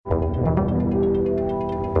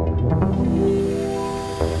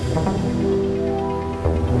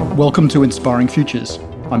Welcome to Inspiring Futures.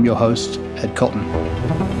 I'm your host, Ed Cotton.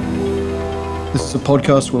 This is a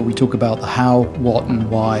podcast where we talk about the how, what,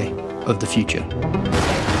 and why of the future.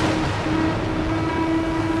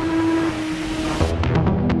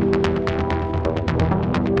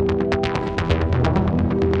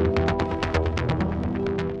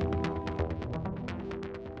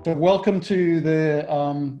 So welcome to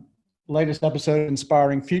the latest episode of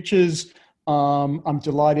Inspiring Futures. I'm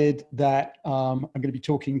delighted that I'm going to be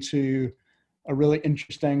talking to a really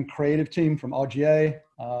interesting creative team from RGA,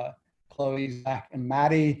 Chloe, Zach, and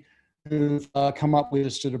Maddie, who've come up with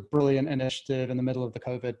a sort of brilliant initiative in the middle of the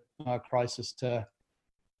COVID crisis to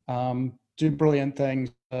do brilliant things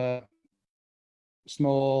for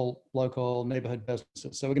small, local neighborhood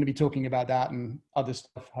businesses. So we're going to be talking about that and other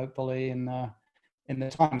stuff, hopefully, in the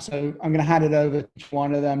time. So I'm going to hand it over to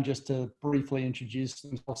one of them just to briefly introduce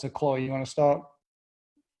themselves. So Chloe, you want to start?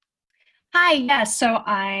 Hi, yes. So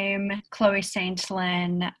I'm Chloe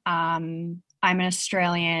Saintlin. I'm an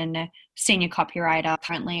Australian senior copywriter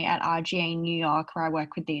currently at RGA in New York, where I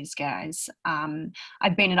work with these guys.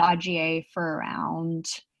 I've been at RGA for around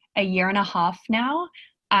a year and a half now,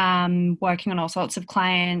 working on all sorts of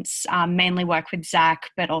clients, mainly work with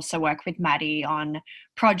Zach, but also work with Maddie on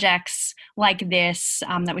projects like this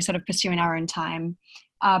that we sort of pursue in our own time.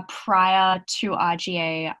 Prior to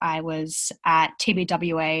RGA, I was at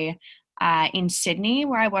TBWA in Sydney,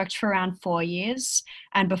 where I worked for around 4 years.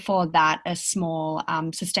 And before that, a small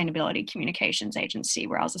sustainability communications agency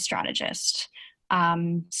where I was a strategist.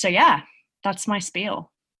 So yeah, that's my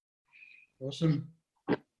spiel. Awesome.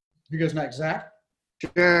 You guys next, Zach?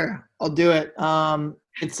 Sure, I'll do it.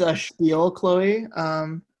 It's a spiel, Chloe.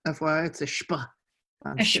 FYI, it's a shpa.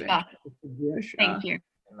 A shpa. Thank you.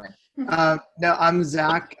 No, I'm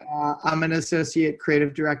Zach. I'm an associate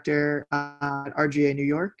creative director at RGA New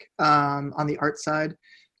York on the art side.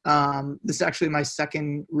 This is actually my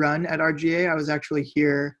second run at RGA. I was actually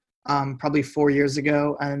here probably 4 years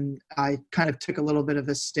ago, and I kind of took a little bit of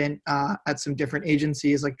a stint at some different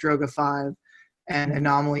agencies like Droga 5 and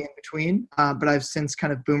Anomaly in between, but I've since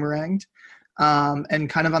kind of boomeranged. And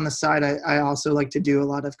kind of on the side, I also like to do a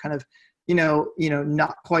lot of kind of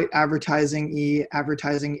not quite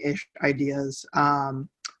advertising-ish ideas,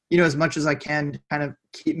 as much as I can to kind of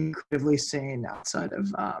keep me creatively sane outside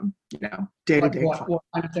of, day-to-day. What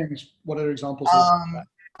kind of things? What are examples of that?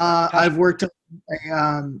 I've worked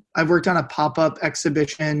on a pop-up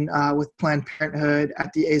exhibition with Planned Parenthood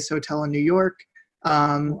at the Ace Hotel in New York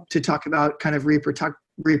to talk about kind of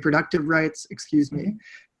reproductive rights,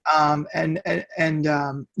 and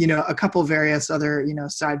a couple various other,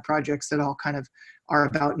 side projects that all kind of are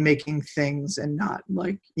about making things and not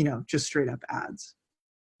like, just straight up ads.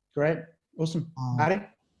 Great. Awesome. Maddie?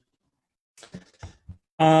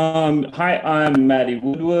 Hi, I'm Maddie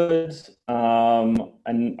Woodward,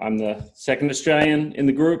 and I'm the second Australian in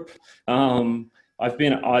the group. I've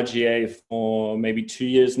been at RGA for maybe 2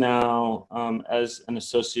 years now as an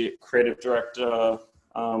associate creative director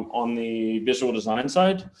on the visual design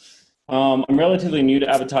side. I'm relatively new to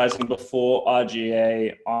advertising. Before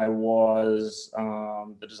RGA, I was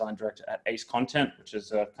the design director at Ace Content, which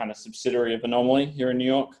is a kind of subsidiary of Anomaly here in New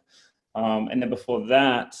York. And then before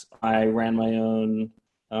that, I ran my own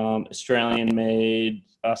Australian-made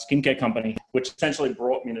skincare company, which essentially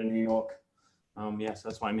brought me to New York. So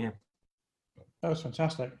that's why I'm here. That was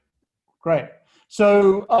fantastic. Great.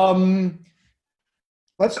 So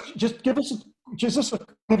let's just give us one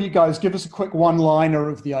of you guys give us a quick one-liner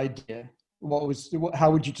of the idea. How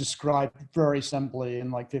would you describe very simply in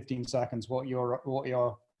like 15 seconds what your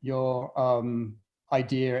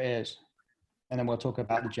idea is, and then we'll talk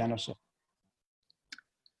about the genesis.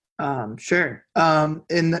 Sure.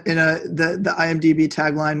 The IMDb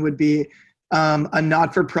tagline would be a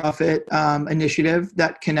not-for-profit initiative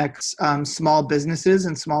that connects small businesses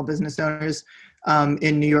and small business owners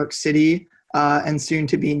in New York City and soon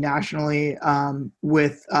to be nationally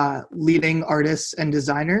with leading artists and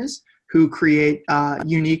designers who create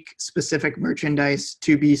unique, specific merchandise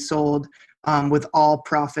to be sold with all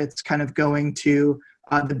profits kind of going to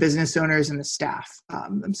the business owners and the staff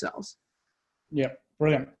themselves. Yeah,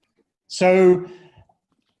 brilliant. So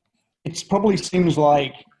it probably seems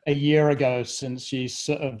like a year ago since you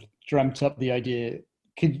sort of dreamt up the idea.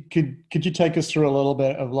 Could you take us through a little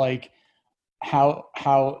bit of like how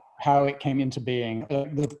it came into being,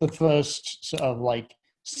 the first sort of like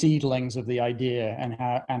seedlings of the idea,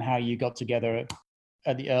 and how you got together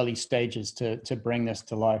at the early stages to bring this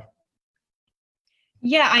to life?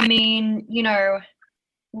 Yeah, I mean,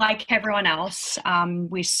 like everyone else,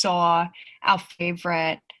 we saw our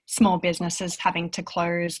favorite small businesses having to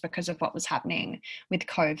close because of what was happening with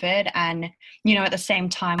COVID. And, at the same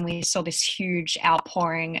time, we saw this huge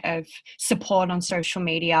outpouring of support on social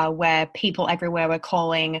media where people everywhere were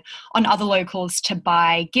calling on other locals to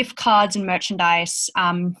buy gift cards and merchandise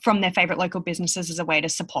from their favorite local businesses as a way to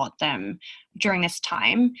support them during this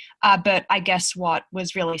time. But I guess what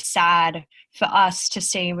was really sad for us to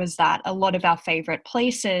see was that a lot of our favorite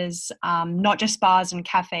places, not just bars and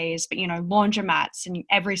cafes, but, laundromats and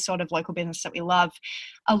every sort of local business that we love,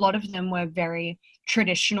 a lot of them were very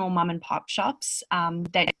traditional mum and pop shops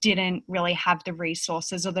that didn't really have the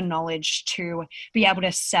resources or the knowledge to be able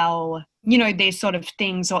to sell, these sort of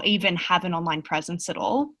things or even have an online presence at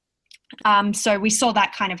all. So we saw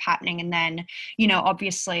that kind of happening. And then,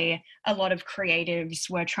 obviously a lot of creatives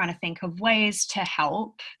were trying to think of ways to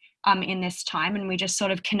help in this time. And we just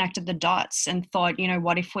sort of connected the dots and thought,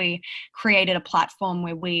 what if we created a platform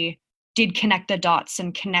where we did connect the dots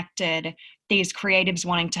and connected these creatives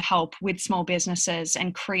wanting to help with small businesses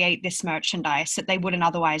and create this merchandise that they wouldn't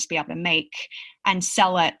otherwise be able to make and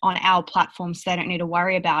sell it on our platform so they don't need to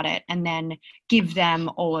worry about it, and then give them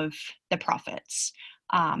all of the profits.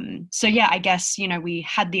 So yeah, I guess, we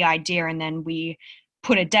had the idea and then we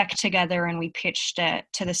put a deck together and we pitched it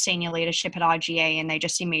to the senior leadership at RGA, and they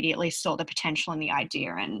just immediately saw the potential in the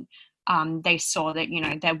idea. And they saw that,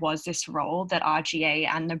 there was this role that RGA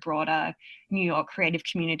and the broader New York creative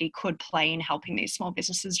community could play in helping these small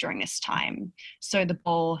businesses during this time. So the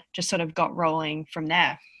ball just sort of got rolling from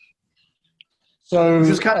there. So This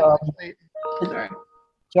is kind of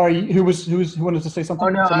sorry, who wanted to say something? Oh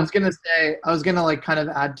no, I was gonna like kind of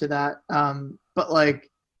add to that. But like,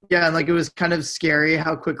 yeah, like it was kind of scary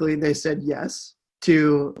how quickly they said yes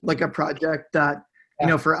to like a project that,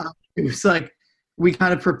 for us, it was like, we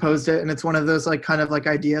kind of proposed it, and it's one of those like kind of like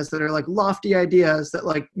ideas that are like lofty ideas that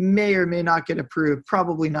like may or may not get approved,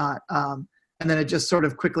 probably not. And then it just sort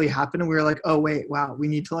of quickly happened, and we were like, oh wait, wow, we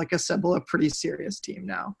need to like assemble a pretty serious team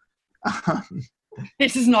now.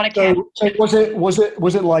 This is not a camp. So was there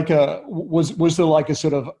like a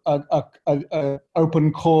sort of a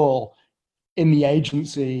open call in the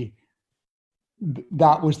agency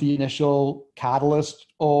that was the initial catalyst,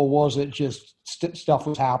 or was it just stuff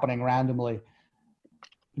was happening randomly?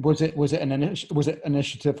 Was it an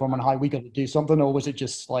initiative from on high, we got to do something, or was it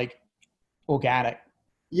just like organic?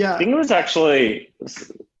 Yeah, I think it was actually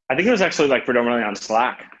like predominantly on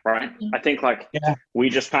Slack, right? I think we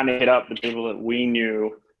just kind of hit up the people that we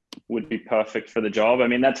knew would be perfect for the job. I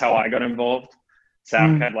mean, that's how I got involved.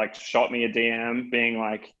 Zach had like shot me a DM being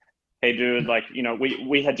like, hey dude, like,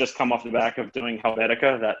 we had just come off the back of doing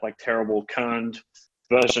Helvetica, that like terrible kerned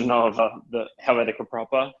version of the Helvetica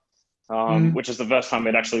proper, which is the first time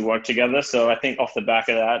we'd actually worked together. So I think off the back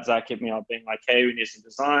of that, Zach hit me up being like, hey, we need some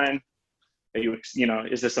design. Are you,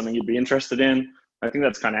 is this something you'd be interested in? I think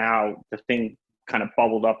that's kind of how the thing kind of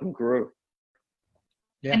bubbled up and grew.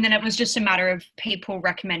 Yeah. And then it was just a matter of people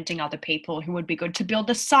recommending other people who would be good to build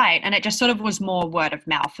the site. And it just sort of was more word of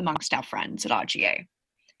mouth amongst our friends at RGA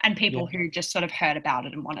and people who just sort of heard about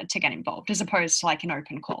it and wanted to get involved, as opposed to like an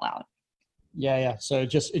open call out. Yeah. So it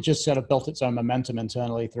just sort of built its own momentum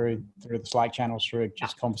internally through the Slack channels, through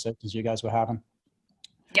just conversations you guys were having.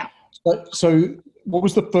 Yeah. So who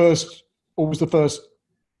was the first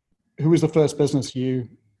business you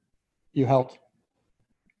helped?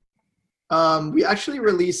 We actually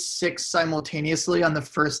released 6 simultaneously on the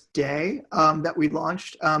first day that we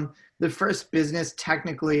launched. The first business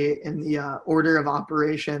technically in the order of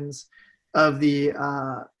operations of the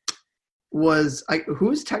was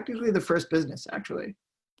who's technically the first business actually.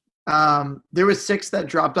 There was 6 that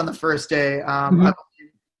dropped on the first day. I believe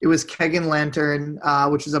it was Keg and Lantern,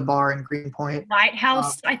 which is a bar in Greenpoint.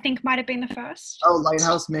 Lighthouse, I think, might have been the first. Oh,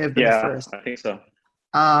 Lighthouse may have been the first. I think so.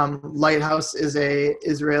 Lighthouse is a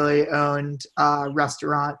Israeli-owned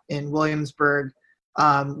restaurant in Williamsburg.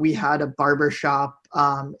 We had a barber shop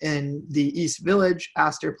in the East Village,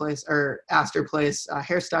 Astor Place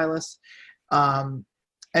hairstylist.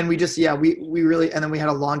 And we just, we really, and then we had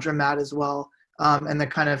a laundromat as well. And the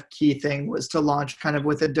kind of key thing was to launch kind of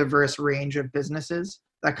with a diverse range of businesses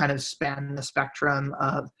that kind of span the spectrum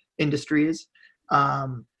of industries.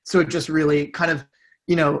 So it just really kind of,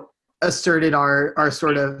 asserted our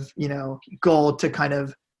sort of, goal to kind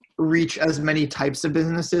of reach as many types of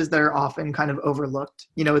businesses that are often kind of overlooked.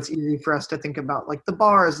 It's easy for us to think about like the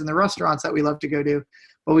bars and the restaurants that we love to go to,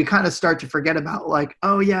 but we kind of start to forget about like,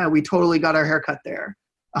 oh yeah, we totally got our haircut there.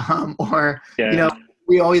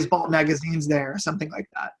 We always bought magazines there or something like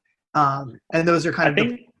that. And those are kind of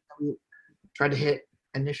the things that we tried to hit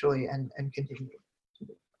initially and continue.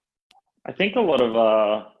 I think a lot of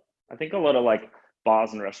like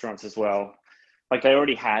bars and restaurants as well. Like they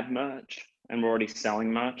already had merch and were already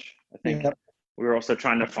selling merch. I think we were also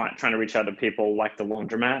trying to reach out to people like the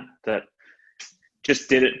laundromat that just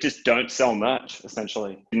don't sell merch,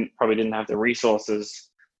 essentially. Probably didn't have the resources.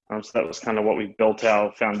 So that was kind of what we built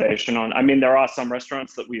our foundation on. I mean, there are some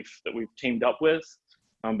restaurants that we've teamed up with,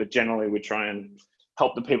 but generally we try and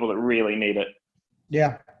help the people that really need it.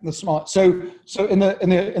 Yeah, that's smart. So in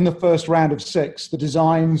the first round of 6, the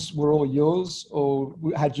designs were all yours, or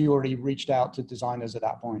had you already reached out to designers at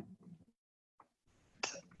that point?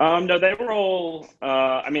 No, they were all.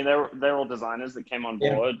 They're all designers that came on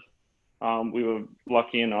board. Yeah. We were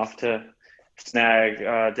lucky enough to snag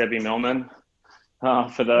Debbie Millman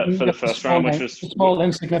for the first round, which was a small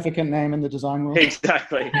insignificant name in the design world.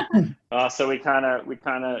 Exactly. So we kind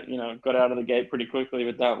of got out of the gate pretty quickly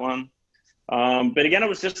with that one. But again, it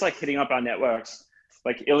was just like hitting up our networks,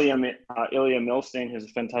 like Ilya Milstein, who's a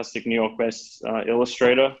fantastic New York-based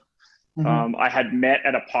illustrator. Mm-hmm. I had met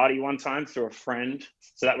at a party one time through a friend,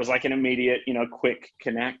 so that was like an immediate, quick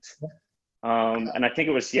connect. And I think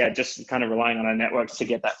it was just kind of relying on our networks to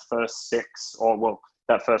get that first 6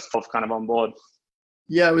 that first 12 kind of on board.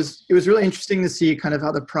 Yeah, it was really interesting to see kind of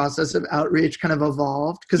how the process of outreach kind of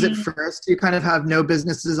evolved, because at first you kind of have no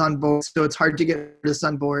businesses on board, so it's hard to get artists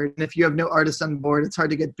on board. And if you have no artists on board, it's hard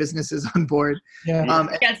to get businesses on board. Yeah,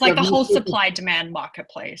 it's like the whole supply-demand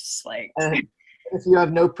marketplace. Like, if you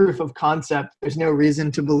have no proof of concept, there's no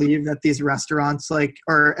reason to believe that these restaurants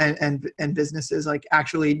and businesses like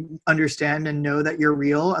actually understand and know that you're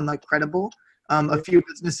real and like credible. A few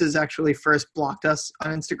businesses actually first blocked us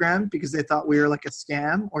on Instagram because they thought we were like a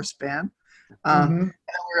scam or spam. And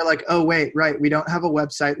we were like, oh, wait, right. We don't have a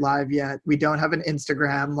website live yet. We don't have an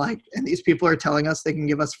Instagram. And these people are telling us they can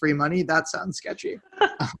give us free money. That sounds sketchy.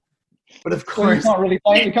 But of course, you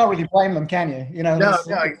can't really blame them, can you? No,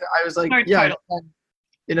 I was like,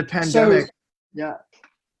 in a pandemic.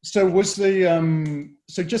 So was the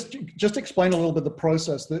so just explain a little bit the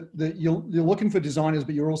process that you're looking for designers,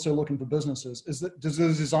 but you're also looking for businesses. Does the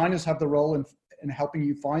designers have the role in helping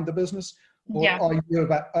you find the business, or are you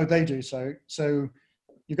they do so? So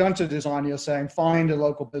you're going to design, you're saying find a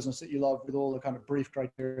local business that you love with all the kind of brief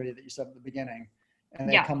criteria that you said at the beginning, and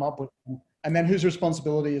then come up with them. And then whose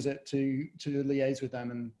responsibility is it to liaise with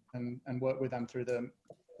them and work with them through the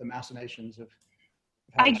machinations of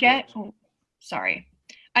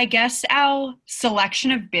I guess our selection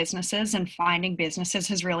of businesses and finding businesses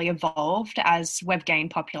has really evolved as we've gained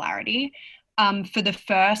popularity. For the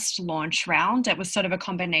first launch round, it was sort of a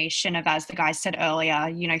combination of, as the guys said earlier,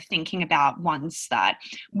 thinking about ones that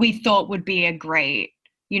we thought would be a great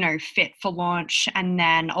fit for launch, and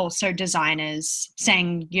then also designers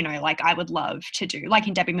saying, I would love to do, like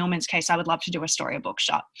in Debbie Millman's case, I would love to do a storybook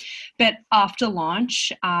shop. But after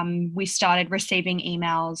launch, we started receiving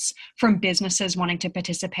emails from businesses wanting to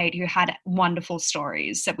participate who had wonderful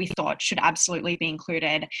stories that we thought should absolutely be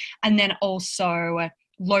included. And then also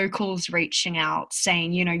locals reaching out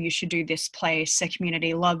saying, you should do this place. The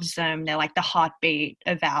community loves them. They're like the heartbeat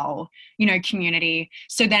of our, community.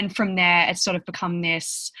 So then from there, it's sort of become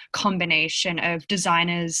this combination of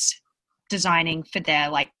designers designing for their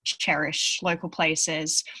like cherished local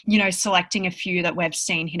places, selecting a few that we've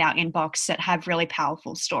seen hit our inbox that have really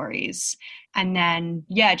powerful stories. And then,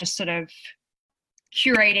 just sort of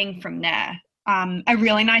curating from there. A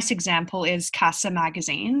really nice example is Casa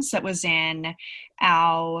Magazines that was in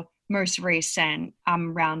our most recent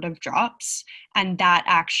round of drops. And that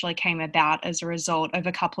actually came about as a result of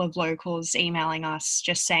a couple of locals emailing us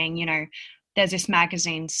just saying, there's this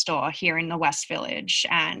magazine store here in the West Village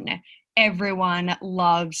and everyone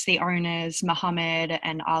loves the owners, Muhammad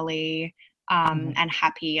and Ali. And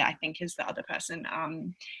Happy, I think, is the other person.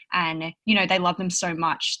 And, they love them so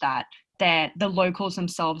much that the locals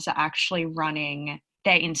themselves are actually running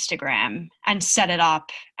their Instagram and set it up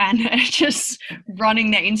and just running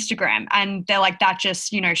their Instagram. And they're like, that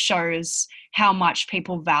just, shows how much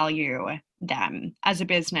people value them as a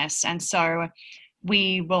business. And so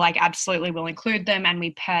we were like, absolutely, we'll include them. And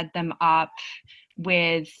we paired them up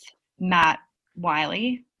with Matt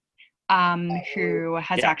Wiley, who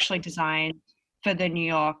has actually designed for the New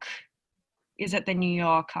York, is it the New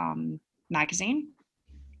York magazine?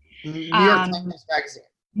 New York Times Magazine.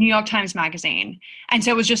 New York Times Magazine. And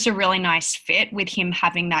so it was just a really nice fit with him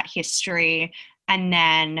having that history. And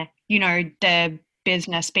then, the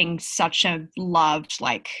business being such a loved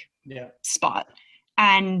spot.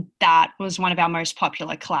 And that was one of our most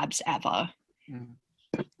popular collabs ever.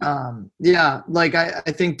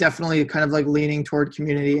 I think definitely kind of like leaning toward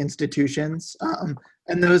community institutions.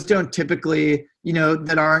 and those don't typically,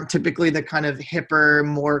 that aren't typically the kind of hipper,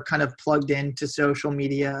 more kind of plugged into social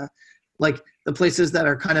media, like the places that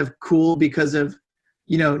are kind of cool because of,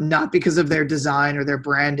 not because of their design or their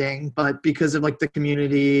branding, but because of like the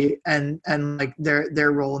community and like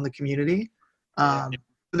their role in the community. So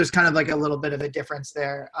there's kind of like a little bit of a difference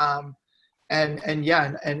there. And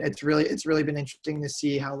it's really been interesting to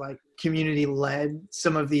see how like community led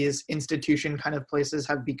some of these institution kind of places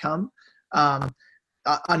have become.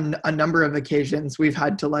 On a number of occasions, we've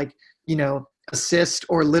had to like, assist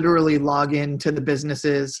or literally log into the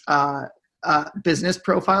business's business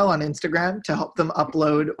profile on Instagram to help them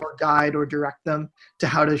upload or guide or direct them to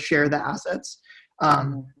how to share the assets,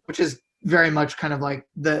 which is very much kind of like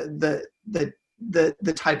the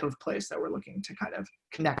type of place that we're looking to kind of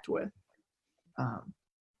connect with.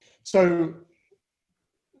 So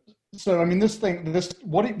I mean,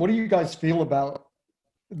 what do you guys feel about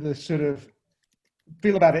it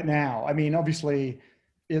now? I mean, obviously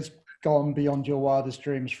it's gone beyond your wildest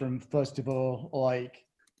dreams from, first of all, like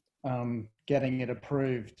getting it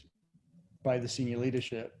approved by the senior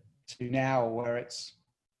leadership to now where it's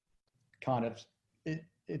kind of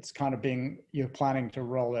being, you're planning to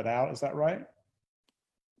roll it out. Is that right?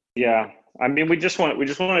 Yeah. I mean, we just want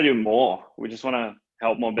to do more. We just want to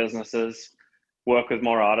help more businesses, work with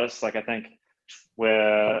more artists. Like I think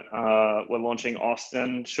we're launching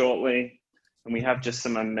Austin shortly, and we have just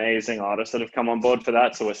some amazing artists that have come on board for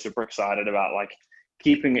that. So we're super excited about like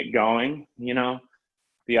keeping it going,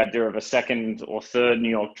 the idea of a second or third New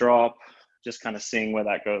York drop, just kind of seeing where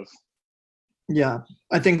that goes. Yeah.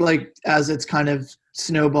 I think like as it's kind of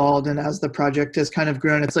snowballed and as the project has kind of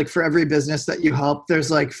grown, it's like for every business that you help,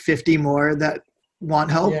 there's like 50 more that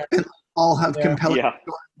want help and all have compelling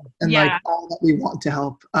and like all that we want to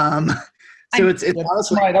help. So it's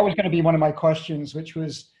honestly, that was going to be one of my questions, which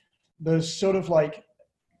was there's sort of like,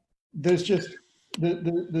 there's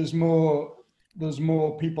more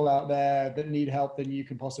people out there that need help than you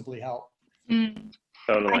can possibly help.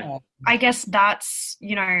 Totally. I guess that's,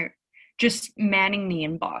 just manning the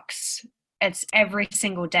inbox. It's every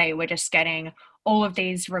single day we're just getting all of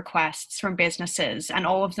these requests from businesses, and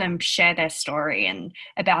all of them share their story and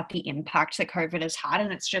about the impact that COVID has had.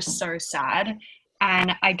 And it's just so sad.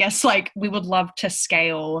 And I guess like we would love to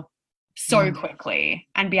scale so quickly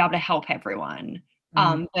and be able to help everyone.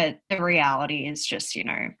 But the reality is just,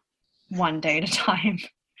 one day at a time.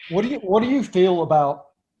 What do you feel about,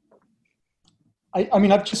 I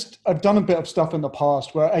mean, I've done a bit of stuff in the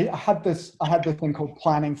past where I had this thing called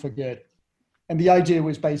Planning for Good. And the idea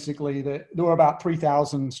was basically that there were about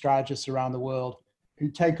 3,000 strategists around the world who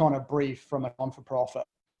take on a brief from a non-for-profit.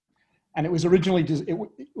 And it was originally,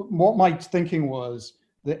 what my thinking was,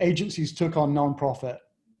 the agencies took on non-profit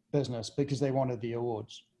business because they wanted the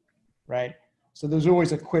awards, right? So there's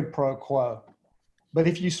always a quid pro quo. But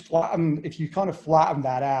if you kind of flatten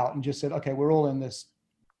that out and just said, okay, we're all in this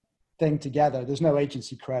thing together, there's no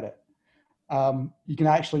agency credit. You can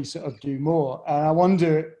actually sort of do more. And I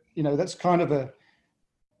wonder, that's kind of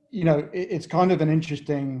it's kind of an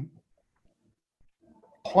interesting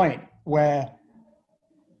point where,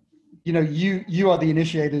 you are the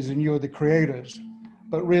initiators and you're the creators,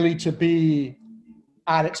 but really to be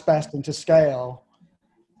at its best and to scale,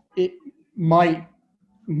 it might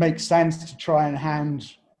make sense to try and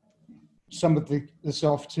hand some of the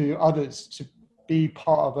stuff to others to be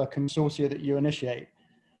part of a consortia that you initiate.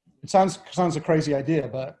 It sounds a crazy idea,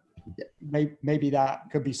 but maybe that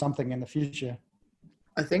could be something in the future.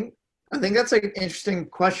 I think that's an interesting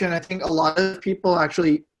question. I think a lot of people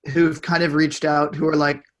actually who've kind of reached out who are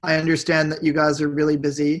like, I understand that you guys are really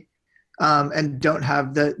busy and don't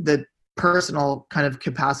have the personal kind of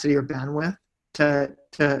capacity or bandwidth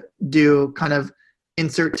to do kind of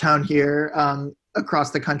insert town here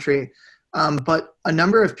across the country. But a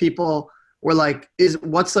number of people were like,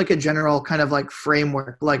 what's like a general kind of like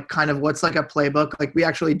framework, like kind of what's like a playbook? Like we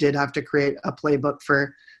actually did have to create a playbook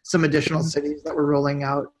for some additional cities that were rolling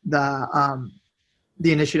out the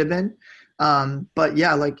initiative in. But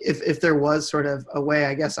yeah, like if there was sort of a way,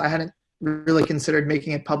 I guess I hadn't really considered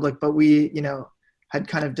making it public, but we, had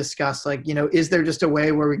kind of discussed like, is there just a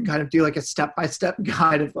way where we can kind of do like a step-by-step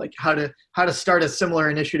guide of like how to start a similar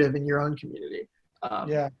initiative in your own community?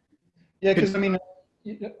 Yeah. Because I mean,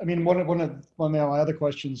 one of my other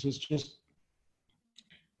questions was just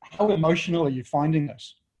how emotional are you finding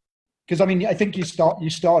this? Because I mean, I think you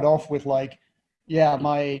start off with like, yeah,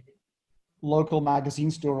 my local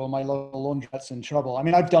magazine store or my local laundrette's in trouble. I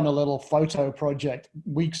mean, I've done a little photo project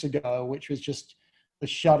weeks ago, which was just the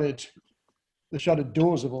shuttered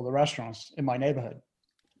doors of all the restaurants in my neighborhood.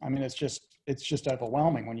 I mean, it's just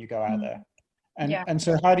overwhelming when you go out there. And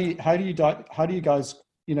so how do you guys,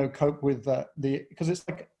 cope with because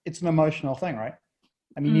it's an emotional thing, right?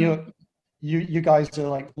 I mean, you guys are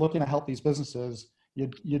like looking to help these businesses.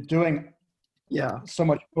 You're doing so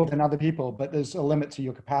much more than other people, but there's a limit to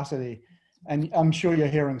your capacity. And I'm sure you're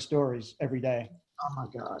hearing stories every day. Oh my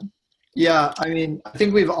God. Yeah. I mean, I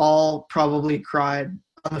think we've all probably cried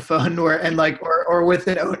on the phone or with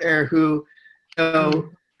an owner who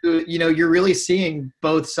you're really seeing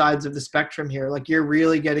both sides of the spectrum here. Like, you're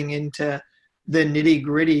really getting into the nitty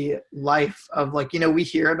gritty life of we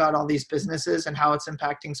hear about all these businesses and how it's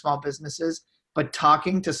impacting small businesses, but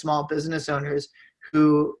talking to small business owners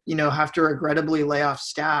who, have to regrettably lay off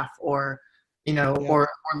staff or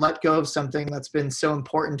let go of something that's been so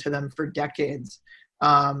important to them for decades.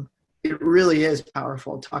 It really is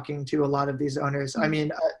powerful talking to a lot of these owners. I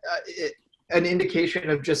mean, an indication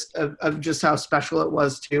of just how special it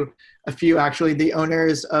was to a few, actually, the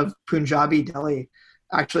owners of Punjabi Deli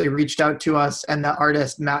actually reached out to us and the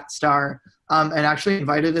artist Matt Starr, and actually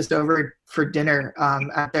invited us over for dinner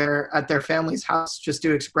at their family's house just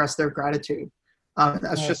to express their gratitude.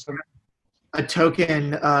 That's just a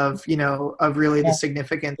token of really the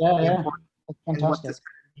significance and what this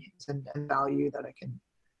means and value that it can,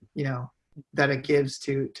 that it gives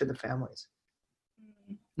to the families.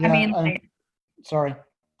 I mean, sorry.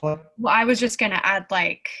 Well, I was just going to add,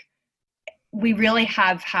 we really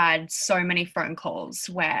have had so many phone calls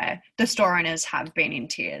where the store owners have been in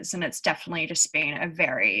tears, and it's definitely just been a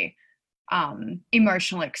very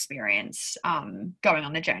emotional experience going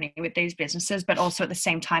on the journey with these businesses. But also at the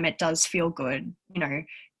same time, it does feel good,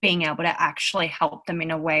 being able to actually help them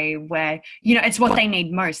in a way where, it's what they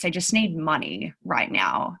need most. They just need money right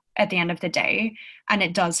now at the end of the day. And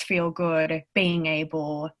it does feel good being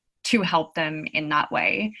able to help them in that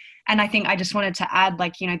way. And I think I just wanted to add,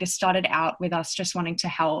 this started out with us just wanting to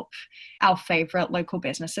help our favorite local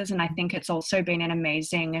businesses. And I think it's also been an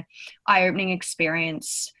amazing eye-opening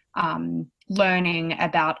experience learning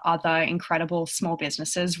about other incredible small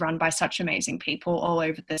businesses run by such amazing people all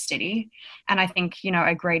over the city. And I think,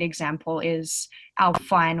 a great example is our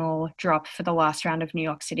final drop for the last round of New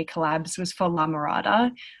York City collabs was for La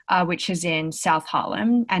Mirada, which is in South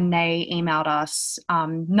Harlem. And they emailed us.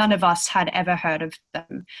 None of us had ever heard of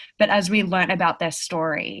them. But as we learned about their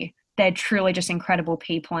story, they're truly just incredible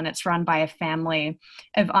people, and it's run by a family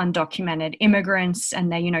of undocumented immigrants, and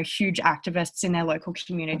they're, huge activists in their local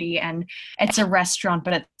community. And it's a restaurant,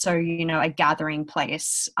 but it's so, a gathering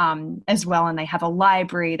place as well. And they have a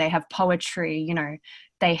library, they have poetry,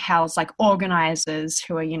 they house organizers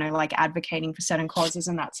who are, advocating for certain causes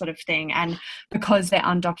and that sort of thing. And because they're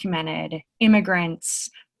undocumented immigrants,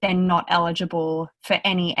 they're not eligible for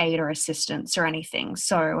any aid or assistance or anything.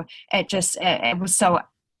 So it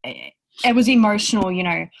was emotional,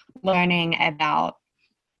 learning about,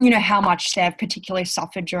 how much they've particularly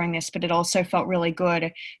suffered during this, but it also felt really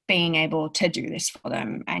good being able to do this for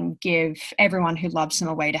them and give everyone who loves them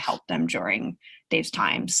a way to help them during these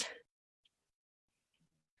times.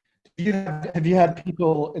 Have you had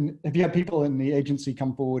people in the agency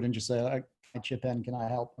come forward and just say, "I chip in, can I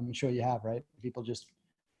help?" I'm sure you have, right? People just,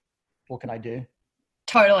 what can I do?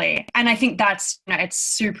 Totally. And I think that's, it's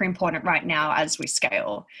super important right now as we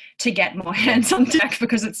scale to get more hands on deck,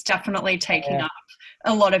 because it's definitely taking up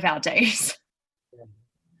a lot of our days. I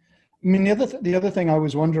mean, the other thing I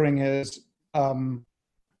was wondering is, do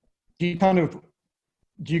you kind of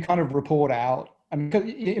report out? I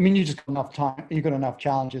mean, you just got enough time, you've got enough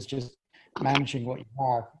challenges just managing what you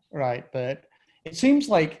have, right? But it seems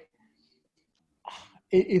like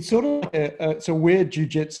it's sort of it's a weird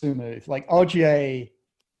jujitsu move. Like RGA,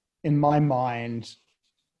 in my mind,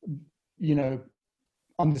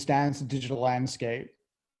 understands the digital landscape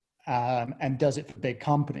and does it for big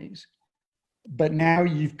companies. But now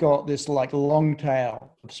you've got this long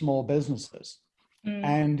tail of small businesses.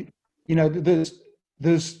 And,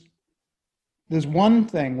 there's one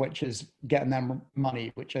thing which is getting them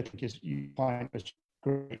money, which I think you find was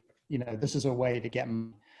great. This is a way to get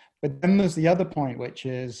them. But then there's the other point, which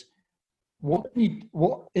is what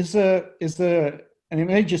is there, and it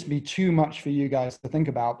may just be too much for you guys to think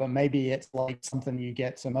about, but maybe it's something you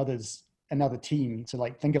get another team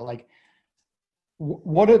to think of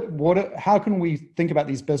how can we think about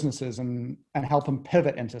these businesses and help them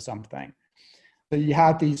pivot into something? So you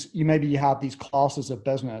have these classes of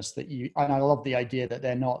business and I love the idea that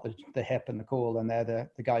they're not the hip and the cool, and they're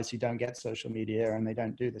the guys who don't get social media and they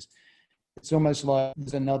don't do this. It's almost like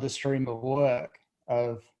there's another stream of work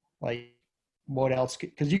of what else,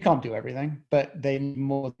 because you can't do everything, but they need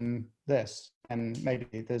more than this, and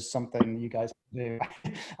maybe there's something you guys can do.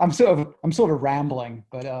 I'm sort of rambling,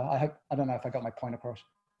 but I don't know if I got my point across.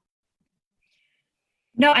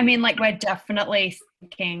 No, I mean, like, we're definitely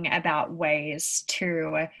thinking about ways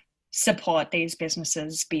to support these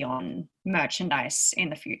businesses beyond merchandise in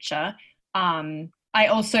the future. I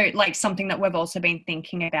also, like, something that we've also been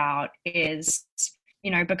thinking about is,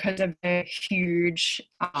 because of the huge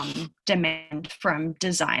demand from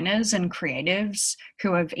designers and creatives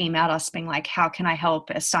who have emailed us being like, how can I help?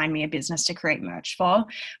 Assign me a business to create merch for.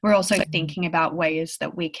 We're also thinking about ways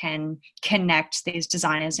that we can connect these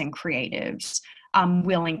designers and creatives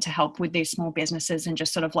willing to help with these small businesses and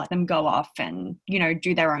just sort of let them go off and,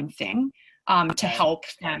 do their own thing to help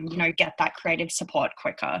them, get that creative support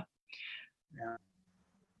quicker. Yeah.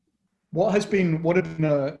 What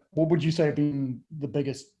would you say have been the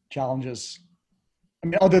biggest challenges? I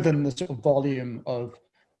mean, other than the sort of volume of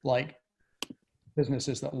like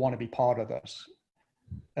businesses that want to be part of this,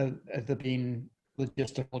 have there been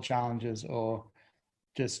logistical challenges or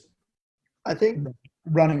just, I think,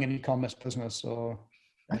 running an e-commerce business? Or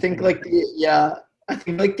I think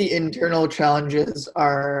the internal challenges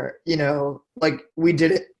are, like we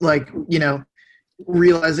did it, like,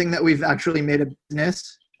 realizing that we've actually made a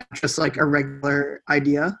business, just like a regular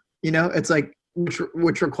idea, it's like,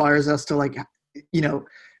 which requires us to like,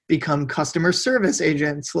 become customer service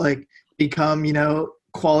agents, like become,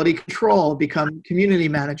 quality control, become community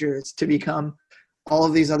managers, to become all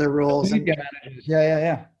of these other roles. And,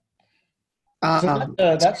 yeah. So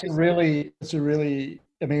that's a really,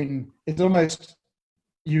 I mean, it's almost,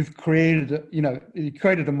 you created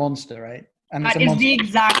a monster, right? And that is the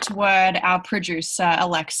exact word our producer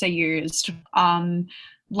Alexa used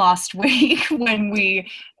last week when we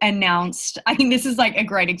announced, I think this is like a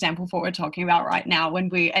great example for what we're talking about right now, when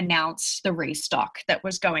we announced the restock that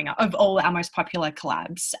was going up of all our most popular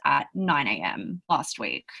collabs at 9 a.m. last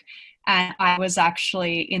week. And I was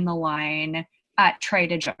actually in the line at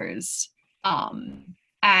Trader Joe's and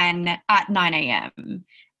at 9 a.m.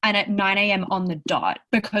 And at 9 a.m. on the dot,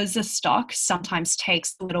 because the stock sometimes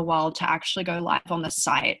takes a little while to actually go live on the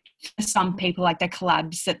site. For some people, like the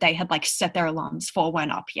collabs that they had like set their alarms for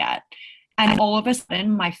weren't up yet. And all of a sudden,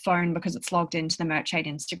 my phone, because it's logged into the Merch Aid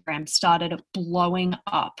Instagram, started blowing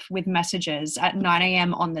up with messages at 9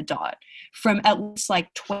 a.m. on the dot from at least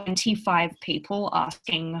like 25 people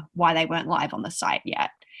asking why they weren't live on the site yet.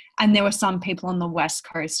 And there were some people on the West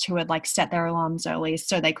Coast who had like set their alarms early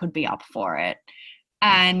so they could be up for it.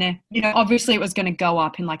 And, obviously it was going to go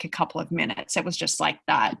up in like a couple of minutes. It was just like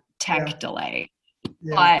that tech delay.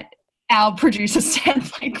 Yeah. But our producer said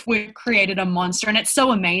like we've created a monster, and it's so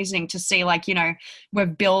amazing to see like,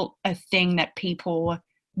 we've built a thing that people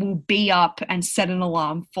will be up and set an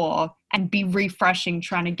alarm for and be refreshing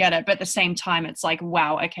trying to get it. But at the same time, it's like,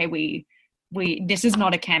 wow, okay, we this is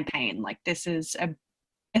not a campaign. Like this is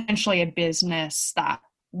essentially a business that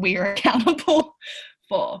we are accountable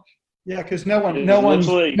for. Yeah, because no one's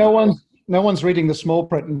reading the small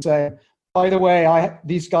print and saying, by the way,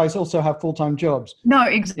 these guys also have full-time jobs. No,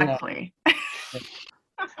 exactly.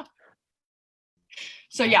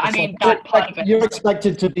 So yeah, I mean, that part of it. You're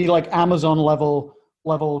expected to be like Amazon level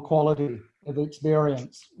quality of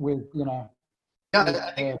experience with, Yeah,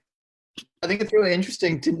 I think it's really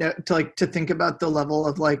interesting to think about the level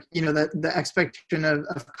of like, the expectation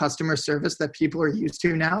of customer service that people are used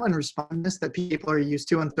to now, and responsiveness that people are used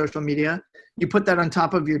to on social media. You put that on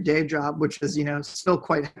top of your day job, which is, still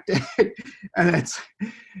quite hectic, and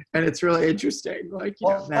it's really interesting. Like,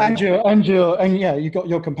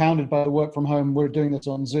 you're compounded by the work from home. We're doing this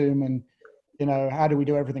on Zoom, and how do we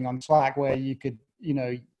do everything on Slack, where you could,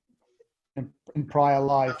 in prior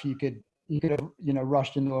life, you could have,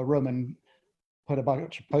 rushed into a room and put a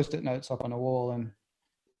bunch of Post-it notes up on a wall, and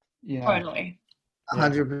totally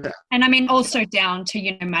 100%. And I mean, also down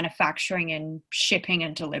to manufacturing and shipping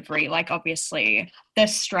and delivery. Like obviously the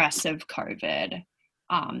stress of COVID.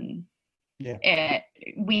 I mean,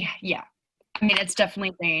 it's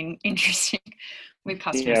definitely been interesting with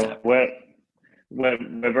customers. Yeah,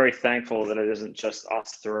 we're very thankful that it isn't just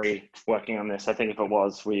us three working on this. I think if it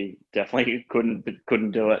was, we definitely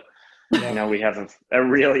couldn't do it. Yeah. We have a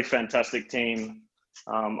really fantastic team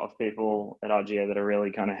of people at RGA that are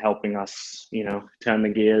really kind of helping us, turn the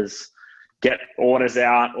gears, get orders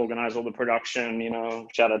out, organize all the production.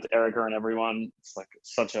 Shout out to Erica and everyone. It's like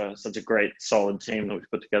such a great, solid team that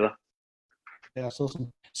we've put together. Yeah, that's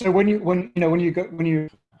awesome. So when you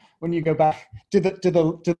go back, did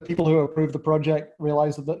the people who approved the project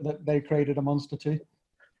realize that they created a monster too?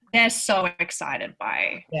 they're so excited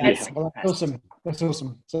by Yeah, well, that's awesome. That's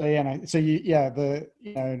awesome. So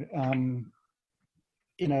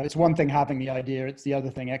it's one thing having the idea, it's the other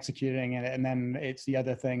thing executing it, and then it's the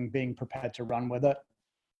other thing being prepared to run with it.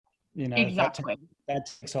 Exactly. That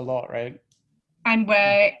takes a lot, right? And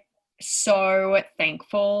we're so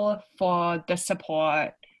thankful for the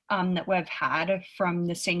support that we've had from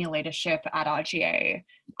the senior leadership at RGA,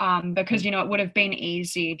 because it would have been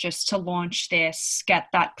easy just to launch this, get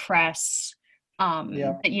that press that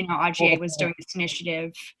RGA was doing this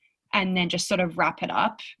initiative, and then just sort of wrap it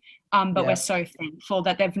up. But we're so thankful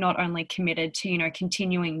that they've not only committed to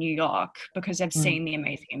continuing New York because they've seen the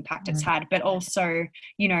amazing impact it's had, but also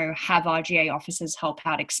have RGA offices help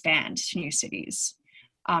out expand to new cities.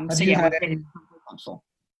 We've been thankful.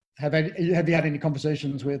 Have you had any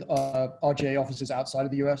conversations with RGA offices outside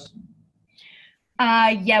of the US?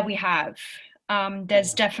 Yeah, we have.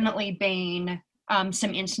 There's definitely been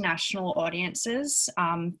some international audiences.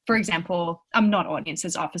 For example, not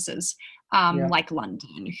audiences, offices like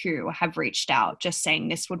London, who have reached out just saying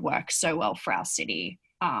this would work so well for our city.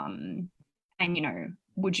 And,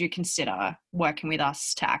 would you consider working with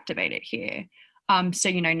us to activate it here?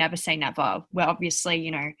 So, never say never. We're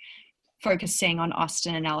obviously, focusing on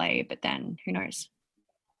Austin and LA, but then who knows?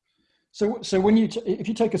 So when if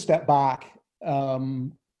you take a step back,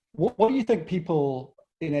 what do you think people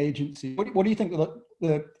in agency, what do you think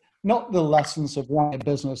not the lessons of running a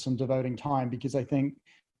business and devoting time, because I think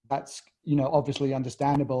that's, obviously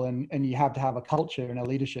understandable, and you have to have a culture and a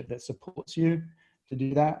leadership that supports you to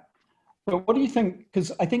do that. But what do you think?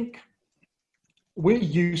 Because I think we're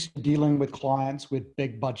used to dealing with clients with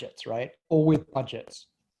big budgets, right? Or with budgets,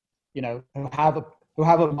 who have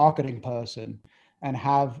a marketing person and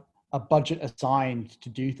have a budget assigned to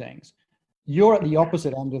do things. You're at the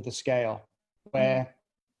opposite end of the scale, where,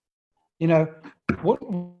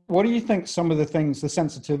 what do you think some of the things, the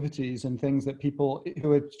sensitivities and things that people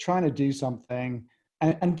who are trying to do something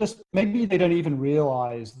and just maybe they don't even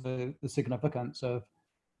realize the significance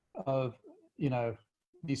of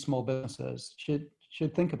these small businesses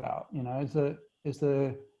should think about?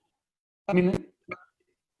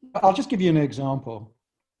 I'll just give you an example.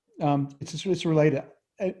 It's related.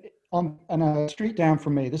 On a street down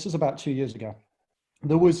from me, this is about 2 years ago,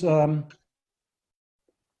 there was a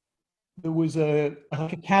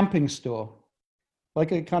camping store,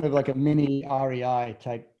 like a kind of like a mini REI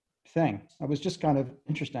type thing. It was just kind of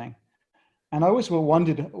interesting. And I always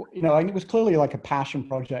wondered, it was clearly like a passion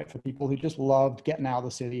project for people who just loved getting out of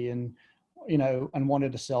the city and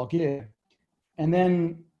wanted to sell gear. And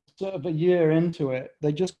then sort of a year into it,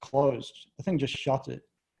 they just closed. The thing just shut it.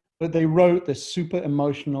 But they wrote this super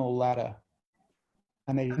emotional letter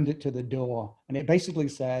and they sent it to the door. And it basically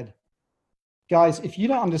said, guys, if you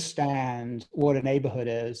don't understand what a neighborhood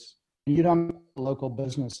is, and you don't know what local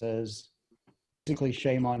business is, basically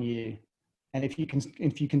shame on you. And if you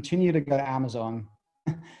continue to go to Amazon,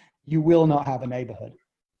 you will not have a neighborhood.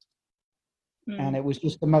 And it was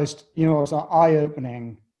just the most, it was an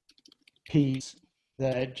eye-opening piece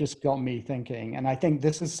that just got me thinking. And I think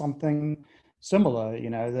this is something similar,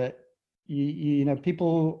 that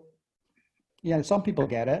people, some people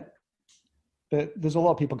get it, but there's a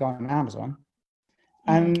lot of people going on Amazon.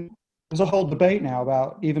 And there's a whole debate now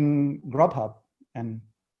about even Grubhub, and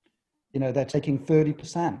they're taking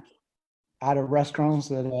 30% out of restaurants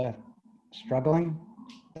that are struggling.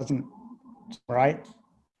 Doesn't right?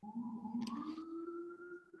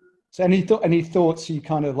 So any thoughts you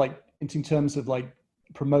kind of like in terms of like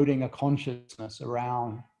promoting a consciousness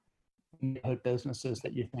around neighborhood businesses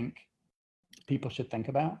that you think people should think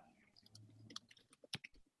about?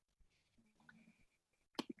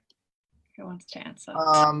 Who wants to answer?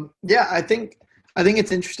 Yeah, I think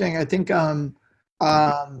it's interesting. I think in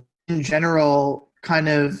general, kind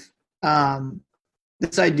of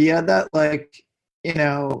this idea that like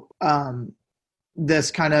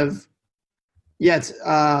this kind of it's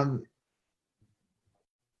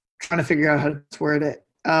trying to figure out how to word it.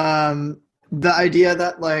 The idea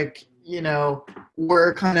that like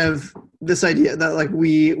we're kind of this idea that like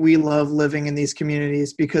we love living in these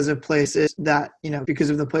communities because of places that because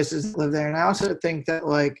of the places that live there. And I also think that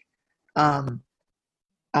like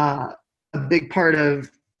a big part of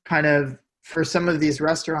kind of for some of these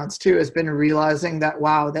restaurants too has been realizing that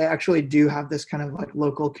wow, they actually do have this kind of like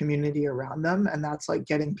local community around them, and that's like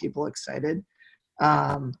getting people excited.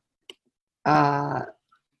 Yeah,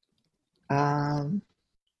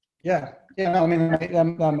 I mean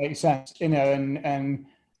that makes sense, and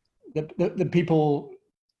the people,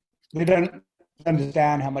 they don't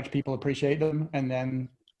understand how much people appreciate them, and then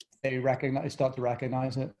they start to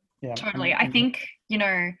recognize it. Yeah. Totally. I think,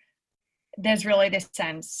 there's really this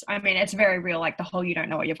sense, I mean, it's very real, like the whole you don't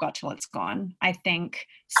know what you've got till it's gone. I think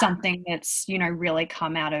something that's, really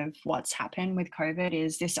come out of what's happened with COVID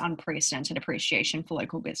is this unprecedented appreciation for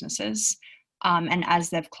local businesses. And as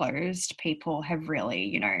they've closed, people have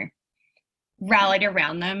really, rallied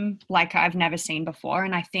around them like I've never seen before.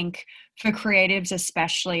 And I think for creatives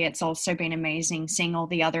especially, it's also been amazing seeing all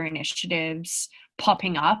the other initiatives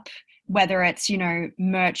popping up, whether it's,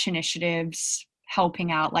 merch initiatives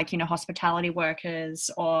helping out like, hospitality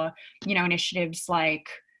workers, or, initiatives like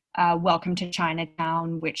Welcome to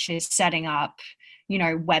Chinatown, which is setting up,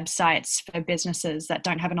 websites for businesses that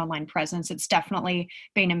don't have an online presence. It's definitely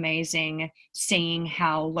been amazing seeing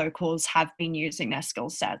how locals have been using their skill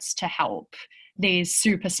sets to help these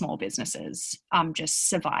super small businesses just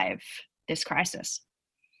survive this crisis.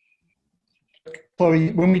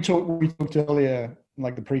 Chloe, when we talked earlier,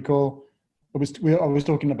 like the pre-call, I was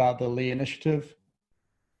talking about the Lee Initiative.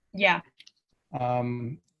 Yeah.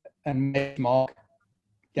 And Mark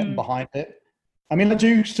getting behind it. I mean, I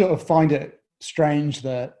do sort of find it strange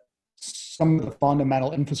that some of the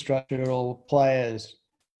fundamental infrastructural players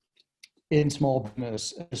in small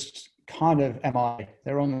business are just kind of MI.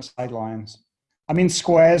 They're on the sidelines. I mean,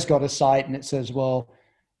 Square's got a site and it says, well,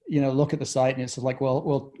 look at the site, and it's like,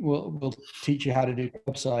 well, we'll teach you how to do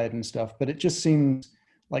the website and stuff. But it just seems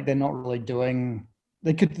like they're not really doing.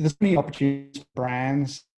 There's many opportunities for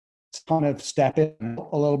brands to kind of step in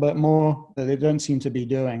a little bit more that they don't seem to be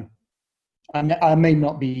doing. I may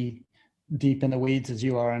not be deep in the weeds as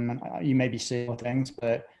you are, and you may be seeing things,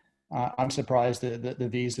 but I'm surprised that the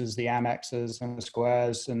Visas, the Amexes, and the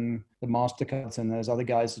Squares, and the Mastercards, and those other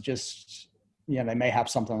guys are just, they may have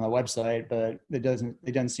something on their website, but they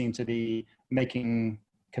don't seem to be making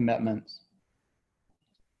commitments.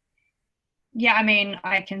 Yeah, I mean,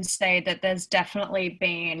 I can say that there's definitely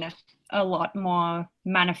been a lot more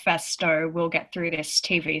manifesto, we'll get through this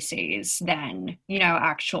TVCs than,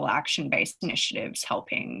 actual action-based initiatives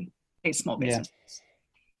helping these small businesses.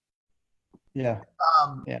 Yeah.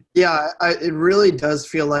 It really does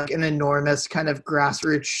feel like an enormous kind of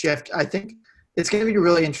grassroots shift. I think it's going to be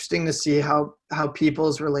really interesting to see how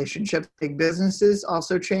people's relationships with big businesses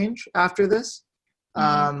also change after this.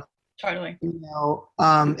 Totally.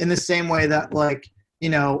 In the same way that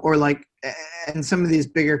and some of these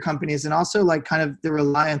bigger companies, and also like kind of the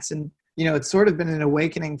reliance, and it's sort of been an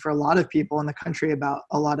awakening for a lot of people in the country about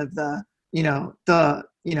a lot of the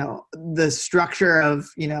the structure of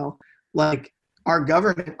like our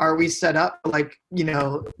government. Are we set up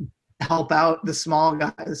help out the small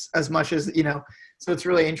guys as much as so it's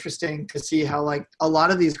really interesting to see how like a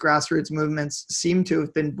lot of these grassroots movements seem to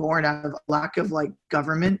have been born out of a lack of like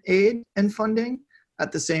government aid and funding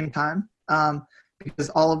at the same time, because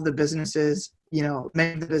all of the businesses,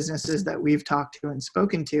 many of the businesses that we've talked to and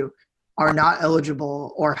spoken to are not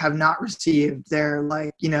eligible or have not received their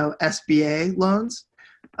SBA loans.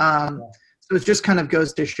 So it just kind of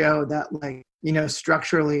goes to show that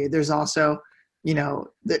structurally there's also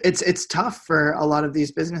it's tough for a lot of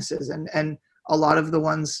these businesses, and a lot of the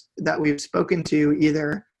ones that we've spoken to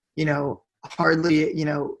either hardly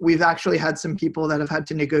we've actually had some people that have had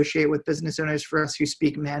to negotiate with business owners for us who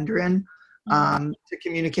speak Mandarin to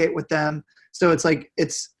communicate with them. So it's like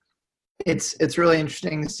it's really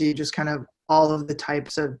interesting to see just kind of all of the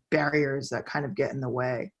types of barriers that kind of get in the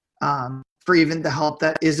way for even the help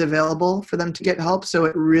that is available for them to get help. So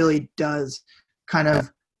it really does kind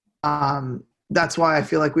of that's why I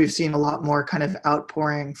feel like we've seen a lot more kind of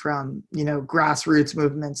outpouring from, grassroots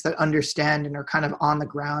movements that understand and are kind of on the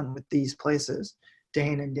ground with these places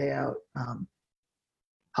day in and day out,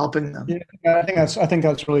 helping them. Yeah, I think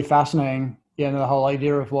that's really fascinating. The whole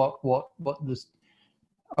idea of what this.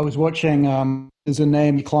 I was watching there's a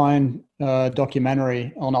Naomi Klein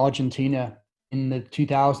documentary on Argentina in the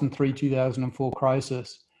 2003-2004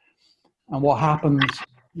 crisis, and what happens.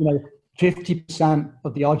 50%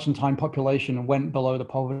 of the Argentine population went below the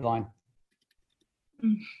poverty line.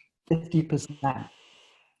 50%.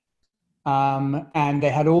 And they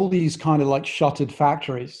had all these kind of like shuttered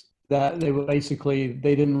factories that they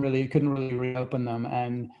couldn't really reopen them.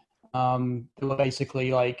 And they were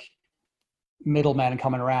basically like middlemen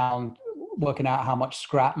coming around, working out how much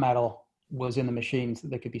scrap metal was in the machines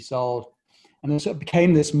that they could be sold. And then so it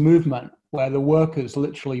became this movement where the workers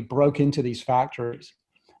literally broke into these factories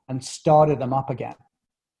and started them up again.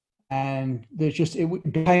 And it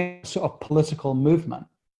became a sort of political movement,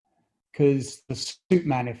 because the suit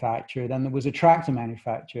manufacturer, then there was a tractor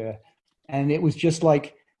manufacturer, and it was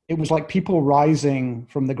like people rising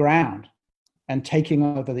from the ground and taking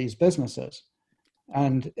over these businesses.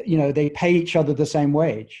 And they pay each other the same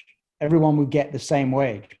wage. everyone would get the same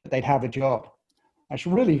wage, but they'd have a job. It's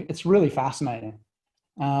really fascinating.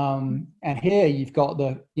 And here you've got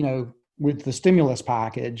with the stimulus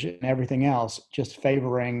package and everything else, just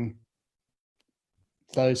favoring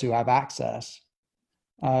those who have access.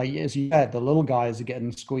 As you said, the little guys are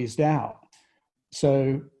getting squeezed out.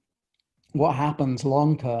 So what happens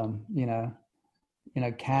long term,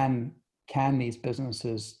 can these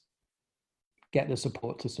businesses get the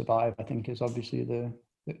support to survive? I think is obviously the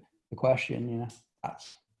question.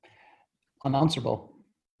 That's unanswerable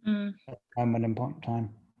at an important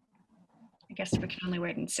time. I guess we can only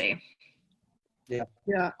wait and see.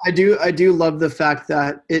 Yeah, I do love the fact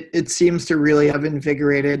that it seems to really have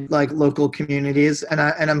invigorated like local communities, and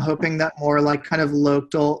I'm hoping that more like kind of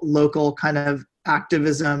local kind of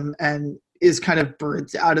activism and is kind of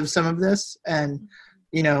birthed out of some of this, and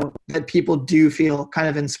that people do feel kind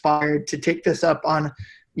of inspired to take this up on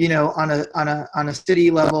a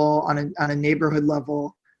city level, on a neighborhood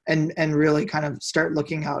level, and really kind of start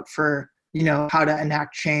looking out for how to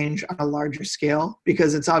enact change on a larger scale,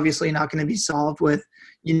 because it's obviously not going to be solved with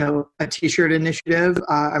a t-shirt initiative,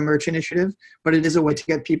 a merch initiative, but it is a way to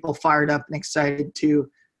get people fired up and excited to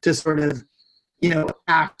sort of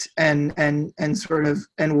act and sort of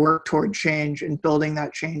and work toward change and building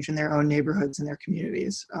that change in their own neighborhoods and their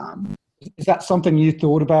communities. Is that something you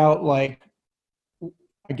thought about? Like,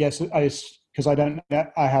 I guess because I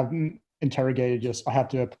haven't interrogated your, I have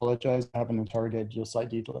to apologize, I haven't interrogated your site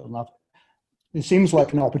detail enough. It seems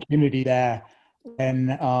like an opportunity there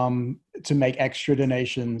and to make extra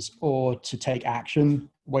donations or to take action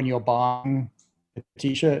when you're buying a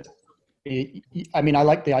t-shirt. I mean, I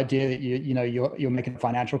like the idea that you're making a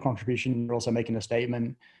financial contribution, you're also making a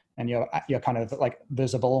statement, and you're kind of like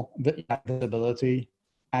visibility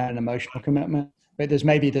and an emotional commitment. But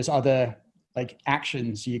there's other like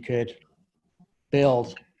actions you could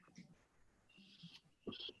build.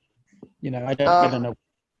 I don't know.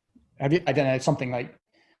 I don't know, something like,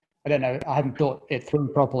 I don't know, I haven't thought it through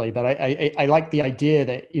properly, but I like the idea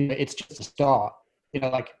that it's just a start.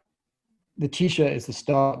 Like the t-shirt is the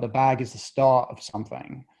start, the bag is the start of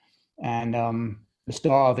something, and the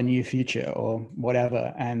start of a new future or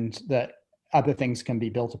whatever, and that other things can be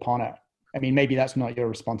built upon it. I mean, maybe that's not your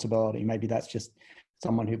responsibility. Maybe that's just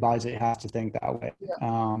someone who buys it has to think that way.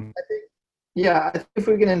 I think if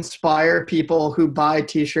we can inspire people who buy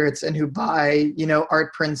t-shirts and who buy,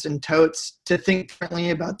 art prints and totes to think differently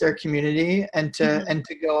about their community and to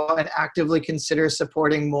go and actively consider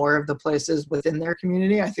supporting more of the places within their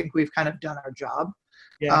community, I think we've kind of done our job.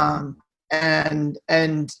 Yeah. And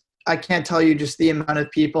I can't tell you just the amount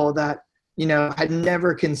of people that, had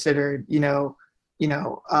never considered, there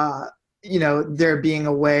being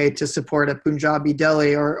a way to support a Punjabi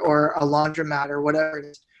deli or a laundromat or whatever it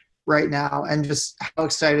is right now, and just how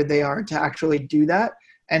excited they are to actually do that,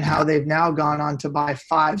 and how they've now gone on to buy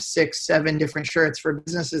 5, 6, 7 different shirts for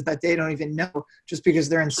businesses that they don't even know, just because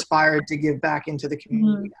they're inspired to give back into the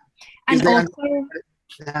community. And also,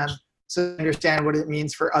 so understand what it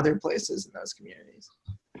means for other places in those communities.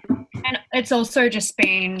 And it's also just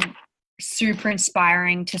been super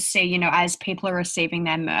inspiring to see, as people are receiving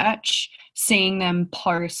their merch, seeing them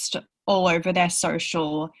post all over their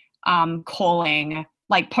social,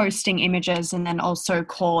 posting images and then also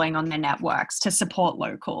calling on their networks to support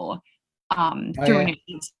local through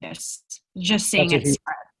initiatives. Just seeing it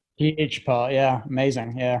spread. Huge part, yeah,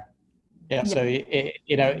 amazing, yeah. So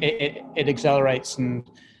it accelerates and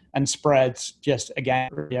spreads just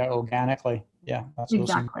organically. Yeah, that's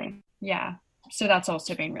exactly. Awesome. Yeah, so that's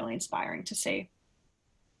also been really inspiring to see.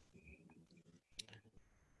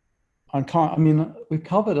 We've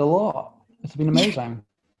covered a lot. It's been amazing.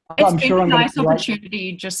 It's been a nice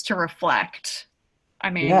opportunity just to reflect.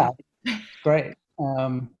 Yeah, great.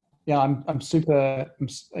 I'm super,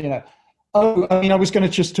 I was going to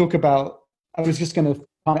just talk about, I was just going to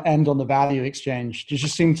kind of end on the value exchange. It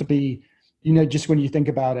just seemed to be, just when you think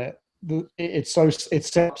about it, it's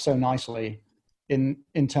set up so nicely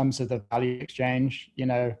in terms of the value exchange,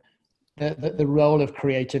 the role of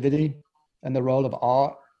creativity and the role of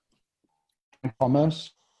art and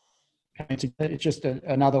commerce. It's just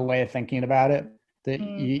another way of thinking about it, that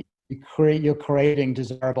you're creating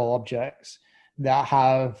desirable objects that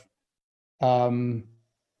have an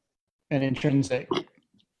intrinsic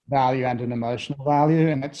value and an emotional value,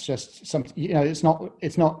 and it's just something, it's not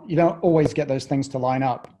you don't always get those things to line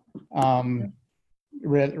up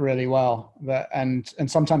really well, but and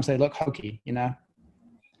sometimes they look hokey, but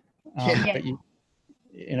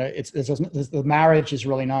the marriage is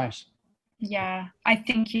really nice. Yeah, I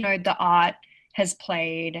think, the art has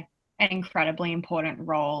played an incredibly important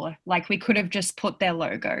role. Like, we could have just put their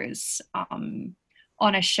logos on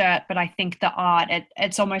a shirt, but I think the art,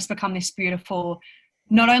 it's almost become this beautiful,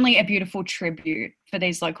 not only a beautiful tribute for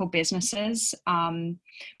these local businesses,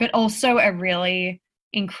 but also a really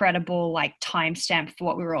incredible like timestamp for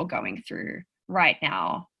what we're all going through right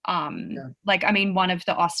now. Like, I mean, one of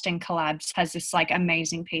the Austin collabs has this like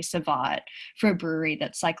amazing piece of art for a brewery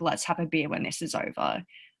that's like, let's have a beer when this is over.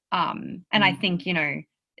 And I think, you know,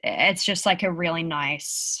 it's just like a really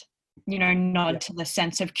nice, you know, nod to the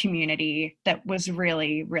sense of community that was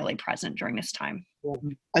really, really present during this time.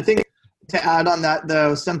 I think to add on that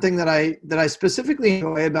though, something that I specifically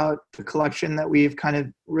enjoy about the collection that we've kind of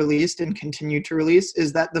released and continue to release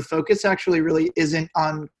is that the focus actually really isn't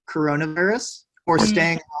on coronavirus or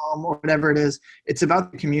staying home or whatever it is. It's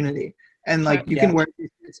about the community. And like you can wear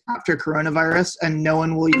these after coronavirus and no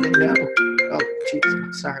one will even know. Oh,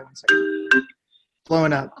 geez. Sorry, one second.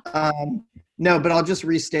 Blowing up. No, but I'll just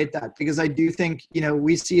restate that because I do think, you know,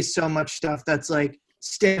 we see so much stuff that's like,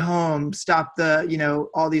 stay home, stop the, you know,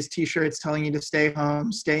 all these t-shirts telling you to stay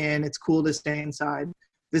home, stay in, it's cool to stay inside.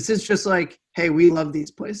 This is just like, hey, we love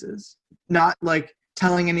these places. Not like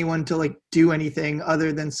telling anyone to like do anything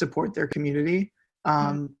other than support their community.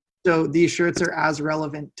 So these shirts are as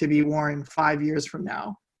relevant to be worn 5 years from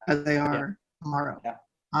now as they are tomorrow.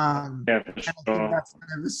 And I think that's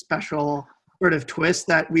kind of a special sort of twist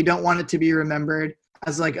that we don't want it to be remembered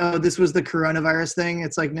as like, oh, this was the coronavirus thing.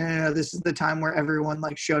 It's like, no, this is the time where everyone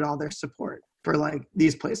like showed all their support for like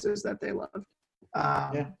these places that they loved.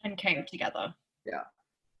 And came together. Yeah.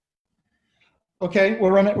 Okay, we're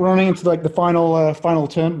running into like the final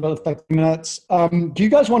turn, about 30 minutes. Do you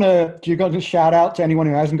guys want to shout out to anyone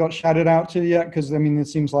who hasn't got shouted out to yet? Because I mean, it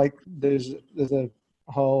seems like there's a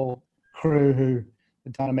whole crew who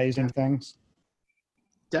have done amazing things.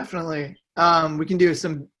 Definitely. We can do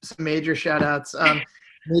some major shout outs.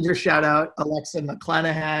 Major shout out Alexa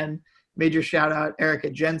McClanahan. Major shout out Erica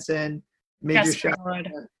Jensen. Major Jess shout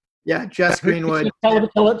Greenwood. out, Jess Greenwood.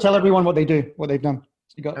 Tell everyone what they do, what they've done.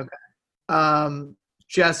 So you got okay.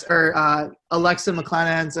 Alexa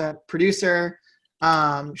McClanahan's a producer.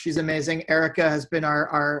 She's amazing. Erica has been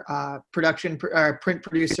our print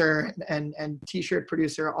producer and t-shirt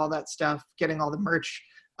producer, all that stuff, getting all the merch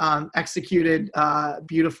executed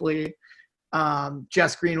beautifully.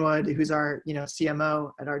 Jess Greenwood, who's our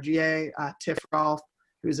CMO at RGA, Tiff Rolfe,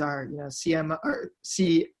 who's our CMO or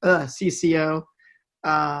CCO,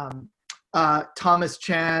 Thomas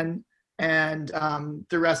Chan, and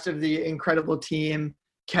the rest of the incredible team,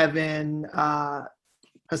 Kevin,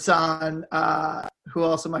 Hassan, who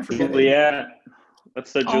else am I forgetting? Juliet.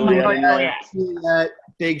 That's the Juliet. Juliet.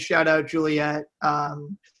 Big shout out Juliet.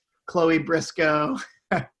 Chloe Briscoe.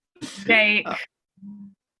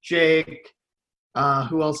 Jake.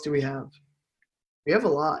 Who else do we have? We have a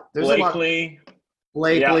lot. There's Blakely. A lot.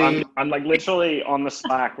 Blakely. Yeah, I'm like literally on the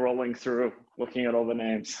Slack rolling through, looking at all the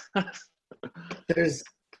names.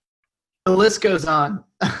 The list goes on.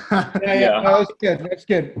 Yeah. No, that's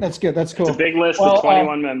good. That's cool. It's a big list of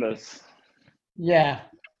 21 members. Yeah.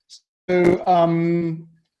 So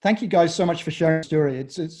thank you guys so much for sharing the story.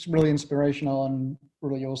 It's really inspirational and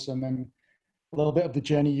really awesome, and a little bit of the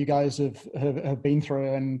journey you guys have been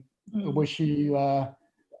through, and I wish you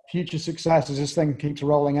future success as this thing keeps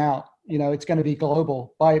rolling out. It's going to be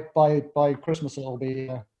global. By Christmas it'll be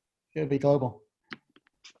global.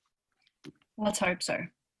 Let's hope so.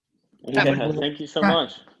 Yeah, thank you so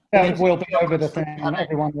much. Yeah, we'll be over the thing and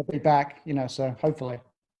everyone will be back, so hopefully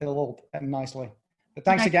it'll all end nicely. But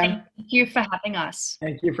thanks again. Thank you for having us.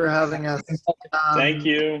 Thank you for having us. Thank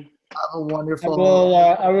you. Have a wonderful.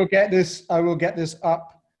 I will get this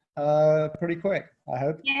up pretty quick, I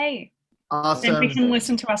hope. Yay. Awesome. Then we can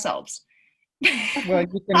listen to ourselves. Well,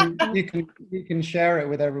 you can share it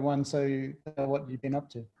with everyone so you know what you've been up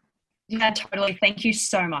to. Yeah, totally. Thank you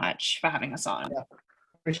so much for having us on. Yeah.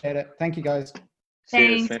 Appreciate it. Thank you, guys.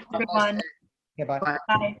 Thanks. Have a good one. Yeah, bye.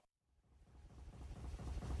 Bye.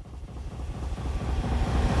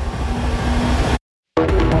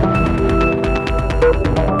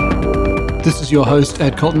 This is your host,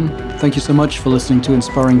 Ed Cotton. Thank you so much for listening to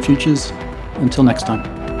Inspiring Futures. Until next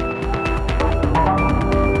time.